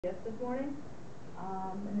Yes, this morning,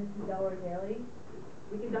 and this is Delaware Daily.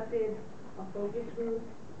 We conducted a focus group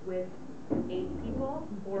with 8 people,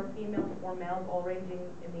 4 females, 4 males, all ranging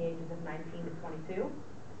in the ages of 19 to 22.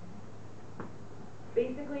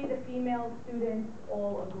 Basically, the female students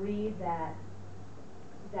all agreed that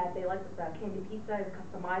they like that candy pizza is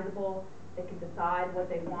customizable. They can decide what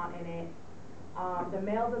they want in it. The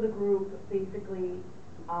males of the group basically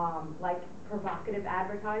like provocative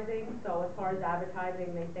advertising. So as far as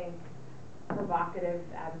advertising, they think provocative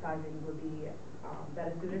advertising would be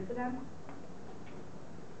better suited for them.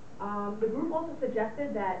 The group also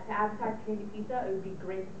suggested that to advertise candy pizza, it would be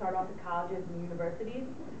great to start off at colleges and universities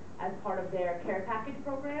as part of their care package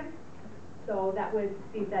program. So that would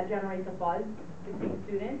see if that generates a buzz between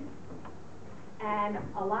students. And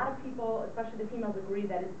a lot of people, especially the females, agree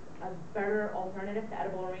that it's a better alternative to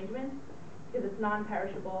edible arrangements because it's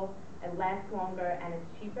non-perishable, it lasts longer, and it's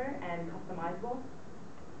cheaper and customizable.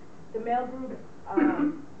 The male group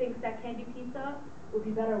thinks that candy pizza would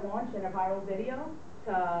be better launched in a viral video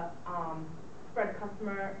to spread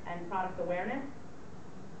customer and product awareness.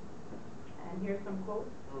 And here's some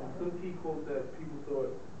quotes. Some key quotes that people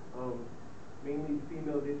thought, mainly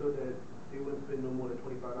females, they thought that they wouldn't spend no more than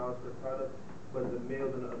 $25 per product, but the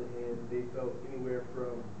males, on the other hand, they felt anywhere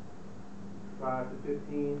from 5 to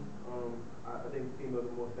 15. I think females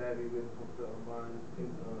are more savvy when it comes to buying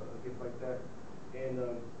a gift like that, and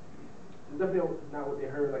it's definitely not what they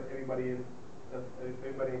heard, like everybody in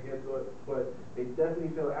here thought, but they definitely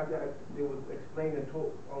felt after it was explained and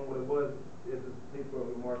told on what it was, it's a place for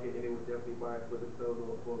the market, and they would definitely buy it for themselves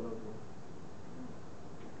or for a loved one.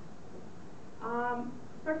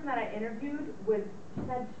 The person that I interviewed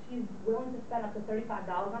said she's willing to spend up to $35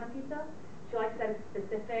 on a pizza. She likes that it's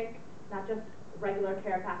specific, not just regular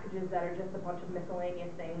care packages that are just a bunch of miscellaneous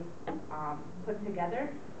things put together.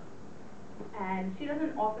 And she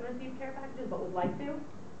doesn't often receive care packages, but would like to.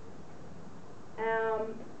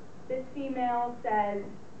 This female says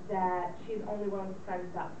that she's only willing to spend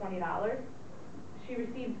about $20. She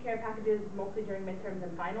receives care packages mostly during midterms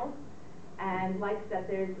and finals, and likes that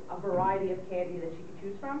there's a variety of candy that she could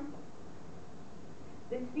choose from.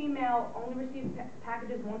 This female only receives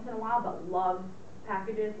packages once in a while, but loves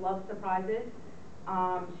packages, loves surprises.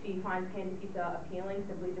 She finds candy pizza appealing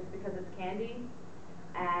simply just because it's candy,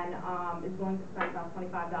 and is willing to spend about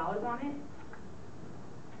 $25 on it.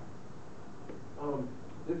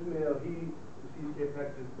 This male, he receives care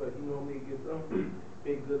packages, but he normally gets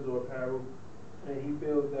baked goods or apparel, and he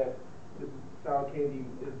feels that this style candy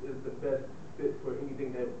is the best fit for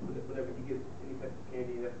anything that whenever he gets any type of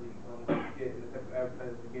candy that we get in the type of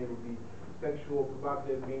advertising, again, would be sexual,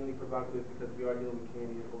 provocative, mainly provocative because we are dealing with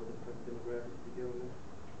candy or this type of demographics we're dealing with.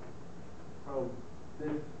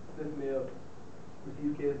 This male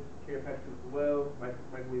receives care packages as well,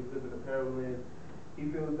 microwave goods and apparel, and he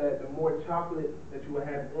feels that the more chocolate that you will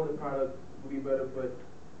have on the product will be better, but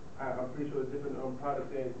I'm pretty sure there's different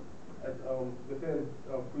products, and within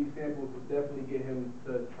free samples would definitely get him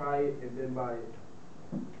to try it and then buy it.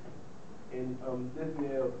 And this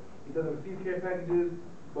male, he doesn't receive care packages,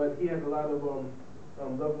 but he has a lot of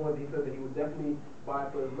loved ones. He said that he would definitely buy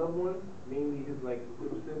for his loved ones, mainly his like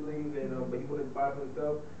little siblings, and but he wouldn't buy for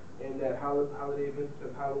himself. And that holiday events such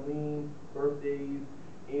as Halloween, birthdays,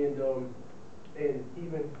 and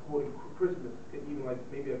even for Christmas, even like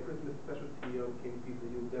maybe a Christmas specialty candy pizza,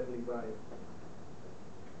 he would definitely buy it.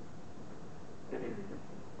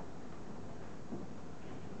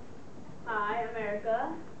 Hi, I'm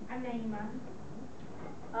Erica. I'm Naima.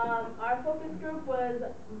 Our focus group was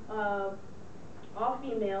all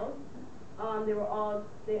females.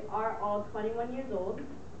 They are all 21 years old,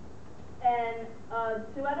 and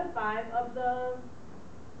 2 out of 5 of the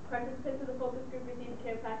participants of the focus group received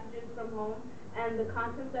care packages from home, and the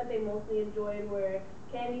contents that they mostly enjoyed were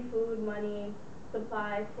candy, food, money,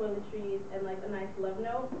 supplies, toiletries, and like a nice love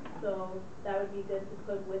note. So that would be good to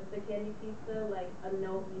put with the candy pizza, like a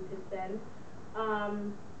note you could send.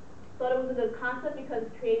 Thought it was a good concept because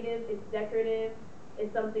it's creative, it's decorative,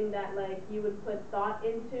 it's something that like you would put thought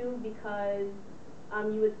into, because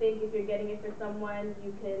you would think if you're getting it for someone,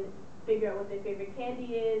 you can figure out what their favorite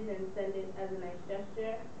candy is and send it as a nice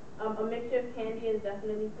gesture. A mixture of candy is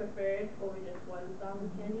definitely preferred over just one solid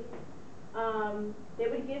candy. They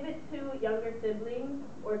would give it to younger siblings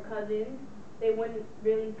or cousins. They wouldn't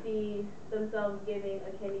really see themselves giving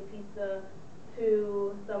a candy pizza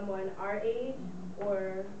to someone our age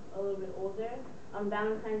or a little bit older.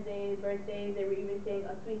 Valentine's Day, birthdays, they were even saying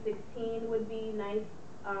a sweet 16 would be nice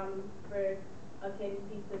for a candy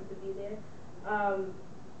pizza to be there.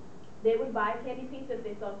 They would buy candy pizza if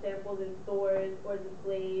they saw samples in stores or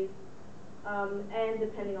displays. and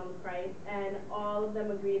depending on the price, and all of them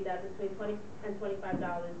agreed that between $20 and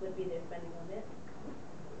 $25 would be their spending limit.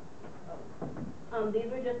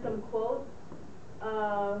 These were just some quotes.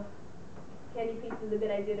 Candy pizza is a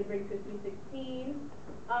good idea to bring to a Sweet 16.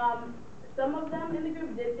 Some of them in the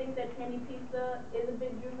group did think that candy pizza is a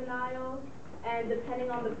bit juvenile, and depending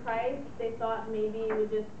on the price, they thought maybe it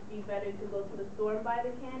would just be better to go to the store and buy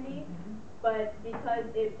the candy. But because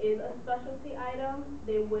it is a specialty item,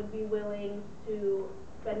 they would be willing to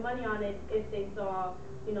spend money on it if they saw,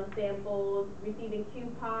 you know, samples, receiving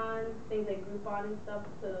coupons, things like Groupon and stuff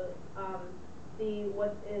to see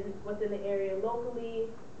what's in the area locally,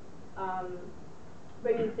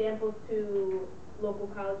 bringing samples to local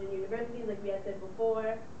colleges and universities, like we had said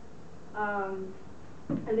before. And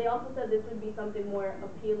they also said this would be something more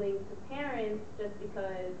appealing to parents, just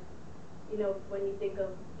because, you know, when you think of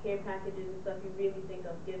care packages and stuff, you really think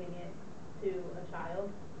of giving it to a child.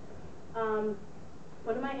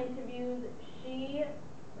 One of my interviews, she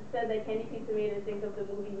said that candy pizza made her think of the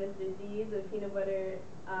movie Mr. Deeds, the peanut butter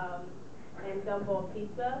and gumball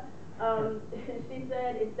pizza. She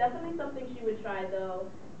said it's definitely something she would try though,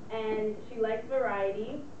 and she likes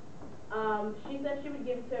variety. She said she would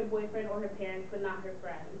give it to her boyfriend or her parents, but not her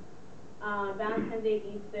friends. Valentine's Day,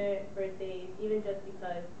 Easter, birthdays, even just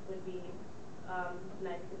because would be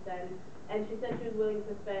nice to send. And she said she was willing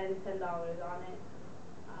to spend $10 on it.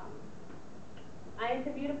 I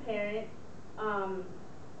interviewed a parent.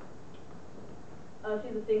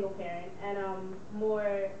 She's a single parent, and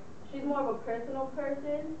she's more of a personal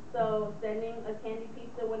person, so sending a candy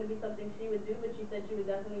pizza wouldn't be something she would do, but she said she would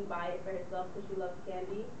definitely buy it for herself because she loves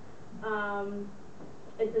candy.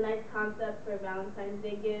 It's a nice concept for a Valentine's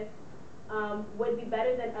Day gift. Would be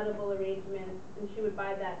better than edible arrangements, and she would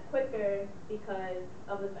buy that quicker because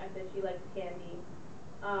of the fact that she likes candy.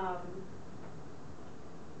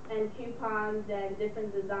 And coupons and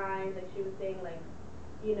different designs, like she was saying, like,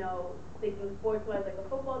 you know, thinking sports-wise, like a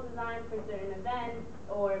football design for certain events,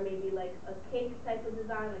 or maybe like a cake type of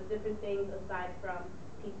design, like different things aside from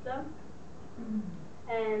pizza.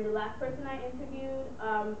 And the last person I interviewed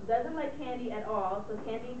doesn't like candy at all, so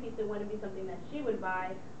candy and pizza wouldn't be something that she would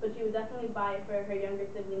buy, but she would definitely buy it for her younger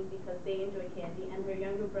siblings because they enjoy candy, and her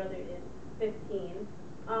younger brother is 15.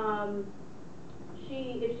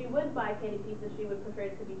 If she would buy candy pizza, she would prefer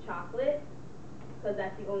it to be chocolate, because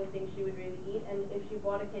that's the only thing she would really eat, and if she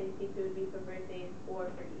bought a candy pizza, it would be for birthdays or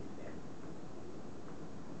for Easter.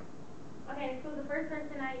 Okay, so the first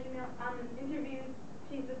person I interviewed,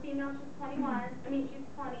 she's a female, she's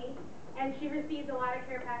 20, and she received a lot of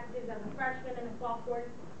care packages as a freshman and a sophomore,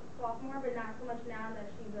 but not so much now that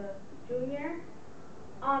she's a junior.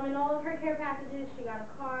 In all of her care packages, she got a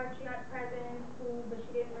card, she got presents, food, but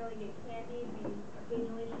she didn't really get candy.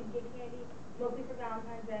 Occasionally she'd get candy, mostly for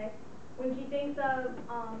Valentine's Day. When she thinks of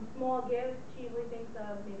small gifts, she usually thinks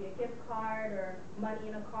of maybe a gift card or money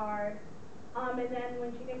in a card. And then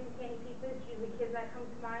when she thinks of candy pizza, it's usually kids that come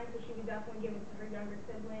to mind, so she would definitely give it to her younger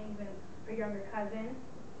siblings and her younger cousins.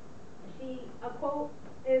 A quote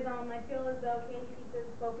is, I feel as though candy pizza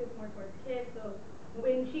is focused more towards kids, so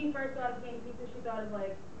when she first thought of candy pizza, she thought of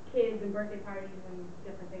like kids and birthday parties and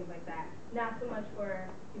different things like that, not so much for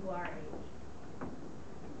people our age.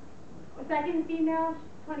 The second female,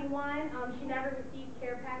 she's 21, she never received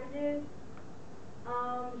care packages.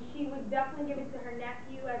 She would definitely give it to her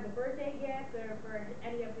nephew as a birthday gift or for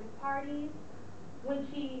any of his parties. When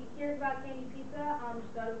she hears about candy pizza, she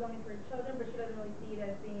thought it was only for children, but she doesn't really see it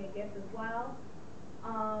as being a gift as well.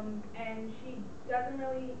 And she does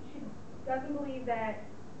believe that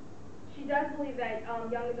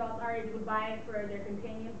young adults our age would buy it for their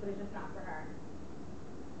companions, but it's just not for her.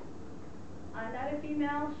 Another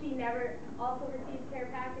female, she never also received care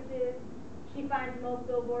packages. She finds most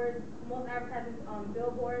advertisements on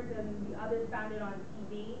billboards, and the others found it on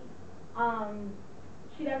TV.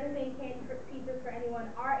 She doesn't think candy pizza is for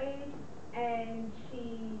anyone our age, and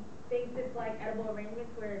she thinks it's like edible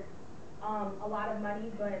arrangements where it's a lot of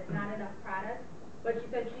money but not enough product. But she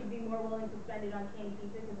said she'd be more willing to spend it on candy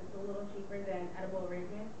pizza because it's a little cheaper than edible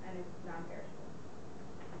arrangements and it's non-perishable.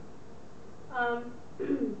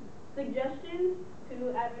 Suggestions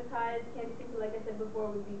to advertise candy pizza, like I said before,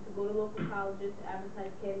 would be to go to local colleges to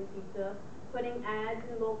advertise candy pizza, putting ads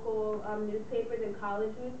in local newspapers and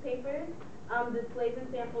college newspapers, displays and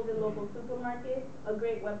samples in local supermarkets. A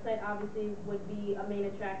great website obviously would be a main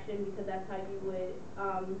attraction because that's how you would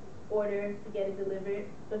order to get it delivered.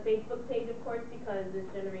 The Facebook page, of course, because this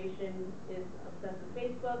generation is obsessed with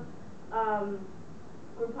Facebook.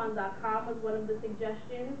 Groupon.com was one of the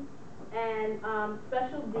suggestions. And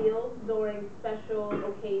special deals during special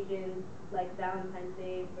occasions like Valentine's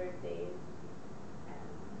Day, birthdays,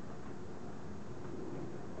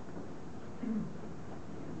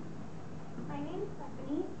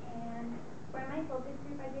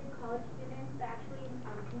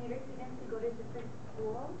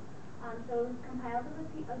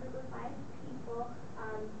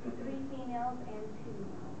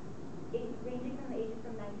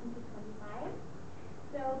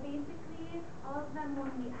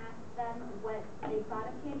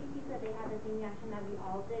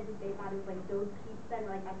 thought it was like those pizza and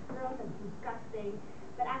like that's gross, that's disgusting.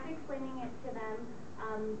 But after explaining it to them,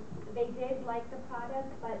 they did like the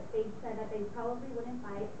product, but they said that they probably wouldn't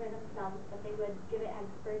buy it for themselves, but they would give it as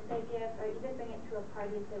a birthday gift or even bring it to a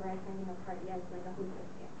party if they were attending a party as like a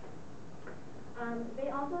hostess gift. They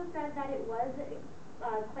also said that it was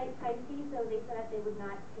quite pricey, so they said that they would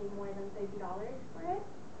not pay more than $30 for it.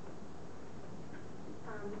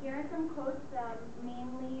 Here are some quotes,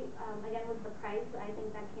 mainly, again, with the price. I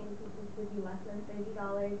think that candy pieces should be less than $30.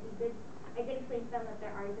 I did explain to them that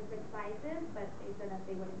there are different sizes, but they said that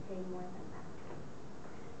they wouldn't pay more than that.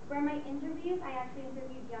 For my interviews, I actually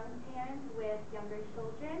interviewed young parents with younger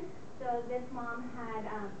children. So this mom had,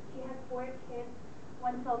 she had 4 kids,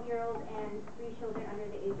 1 12-year-old and 3 children under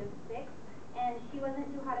the age of 6. And she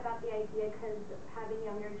wasn't too hot about the idea because having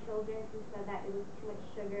younger children, she said that it was too much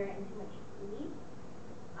sugar and too much sweet.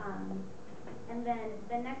 And then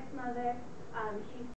the next mother, she